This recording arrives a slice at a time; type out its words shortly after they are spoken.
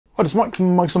Hi, it's Mike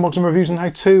from Mike's Unboxing Reviews and How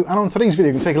To, and on today's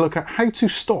video we can take a look at how to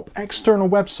stop external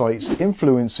websites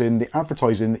influencing the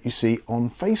advertising that you see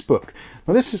on Facebook.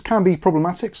 Now this can be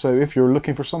problematic, so if you're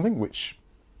looking for something which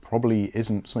probably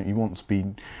isn't something you want to be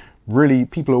really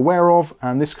people aware of,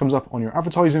 and this comes up on your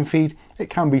advertising feed,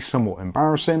 it can be somewhat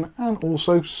embarrassing and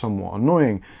also somewhat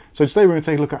annoying. So today we're going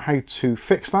to take a look at how to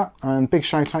fix that, and big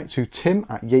shout out to Tim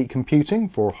at Yate Computing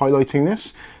for highlighting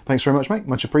this. Thanks very much, mate,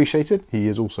 much appreciated. He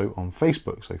is also on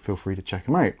Facebook, so feel free to check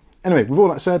him out. Anyway, with all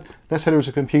that said, let's head over to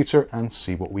the computer and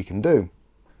see what we can do.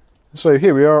 So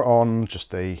here we are on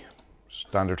just a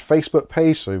standard Facebook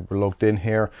page, so we're logged in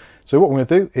here. So what we're going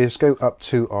to do is go up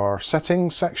to our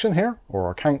settings section here, or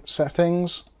our account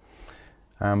settings,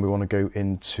 and we want to go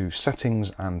into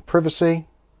settings and privacy,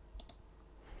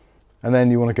 and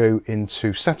then you want to go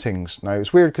into settings. Now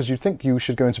it's weird because you think you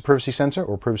should go into privacy center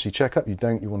or privacy checkup. You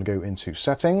don't, you want to go into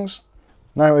settings.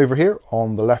 Now over here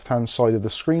on the left hand side of the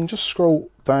screen, just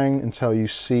scroll down until you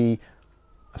see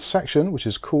a section which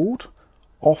is called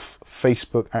off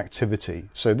Facebook activity.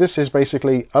 So this is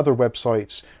basically other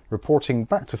websites reporting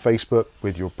back to Facebook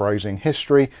with your browsing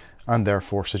history and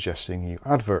therefore suggesting you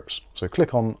adverts. So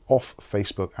click on off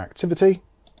Facebook activity,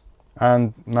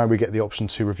 and now we get the option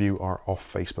to review our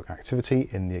off Facebook activity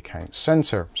in the account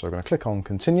center. So we're going to click on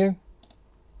continue,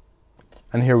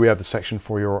 and here we have the section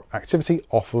for your activity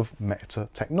off of Meta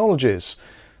Technologies.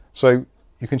 So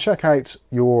you can check out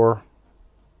your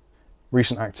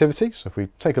recent activity. So if we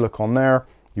take a look on there,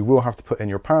 you will have to put in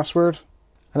your password,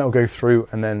 and it'll go through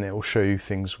and then it will show you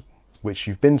things which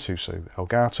you've been to. So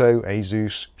Elgato,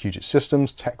 Asus, Puget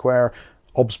Systems, Techware,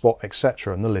 Obsbot,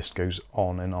 etc. And the list goes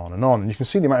on and on and on. And you can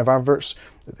see the amount of adverts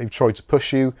that they've tried to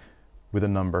push you with a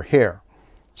number here.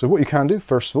 So what you can do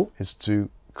first of all is to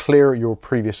clear your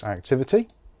previous activity.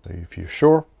 So if you're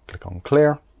sure, click on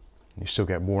clear. You still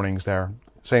get warnings there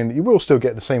saying that you will still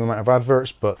get the same amount of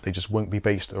adverts, but they just won't be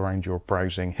based around your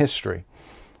browsing history.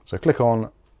 So click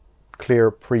on clear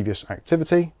previous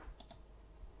activity,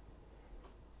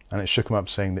 and it should come up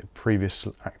saying that previous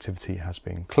activity has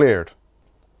been cleared.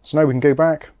 So now we can go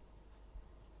back.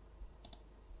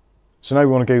 So now we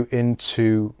want to go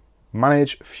into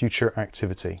manage future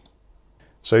activity.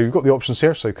 So you've got the options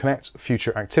here. So connect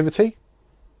future activity,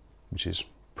 which is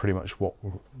pretty much what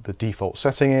the default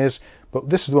setting is,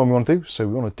 but this is the one we want to do. So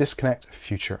we want to disconnect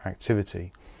future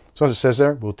activity. So as it says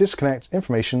there, we'll disconnect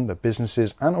information that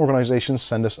businesses and organizations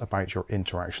send us about your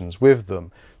interactions with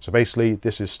them. So basically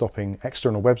this is stopping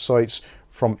external websites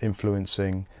from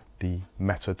influencing the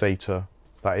metadata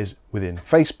that is within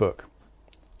Facebook.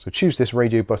 So choose this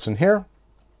radio button here,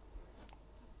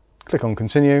 click on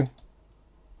continue,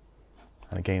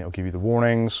 and again it'll give you the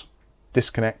warnings,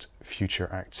 disconnect future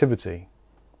activity.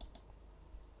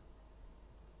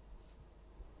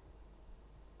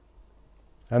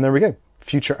 And there we go.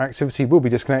 Future activity will be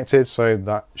disconnected, so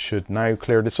that should now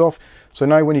clear this off. So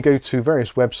now when you go to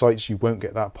various websites, you won't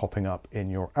get that popping up in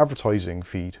your advertising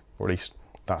feed, or at least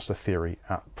that's the theory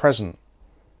at present.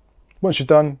 Once you're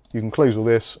done, you can close all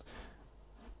this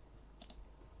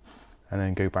and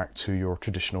then go back to your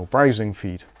traditional browsing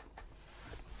feed.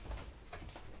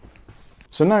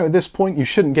 So now at this point, you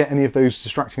shouldn't get any of those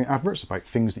distracting adverts about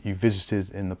things that you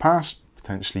visited in the past.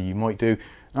 Potentially you might do.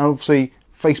 And obviously,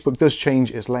 Facebook does change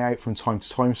its layout from time to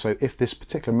time, so if this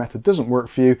particular method doesn't work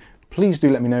for you, please do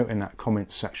let me know in that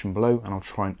comment section below, and I'll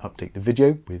try and update the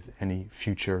video with any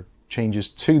future changes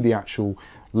to the actual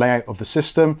layout of the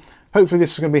system. Hopefully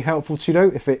this is going to be helpful to you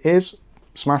though. If it is,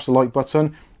 smash the like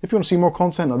button. If you want to see more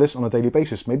content like this on a daily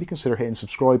basis, maybe consider hitting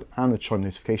subscribe and the chime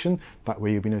notification. That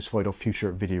way you'll be notified of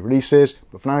future video releases.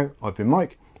 But for now, I've been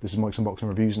Mike. This is Mike's Unboxing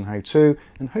Reviews and How To,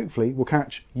 and hopefully we'll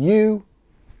catch you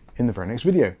in the very next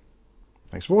video.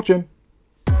 Thanks for watching.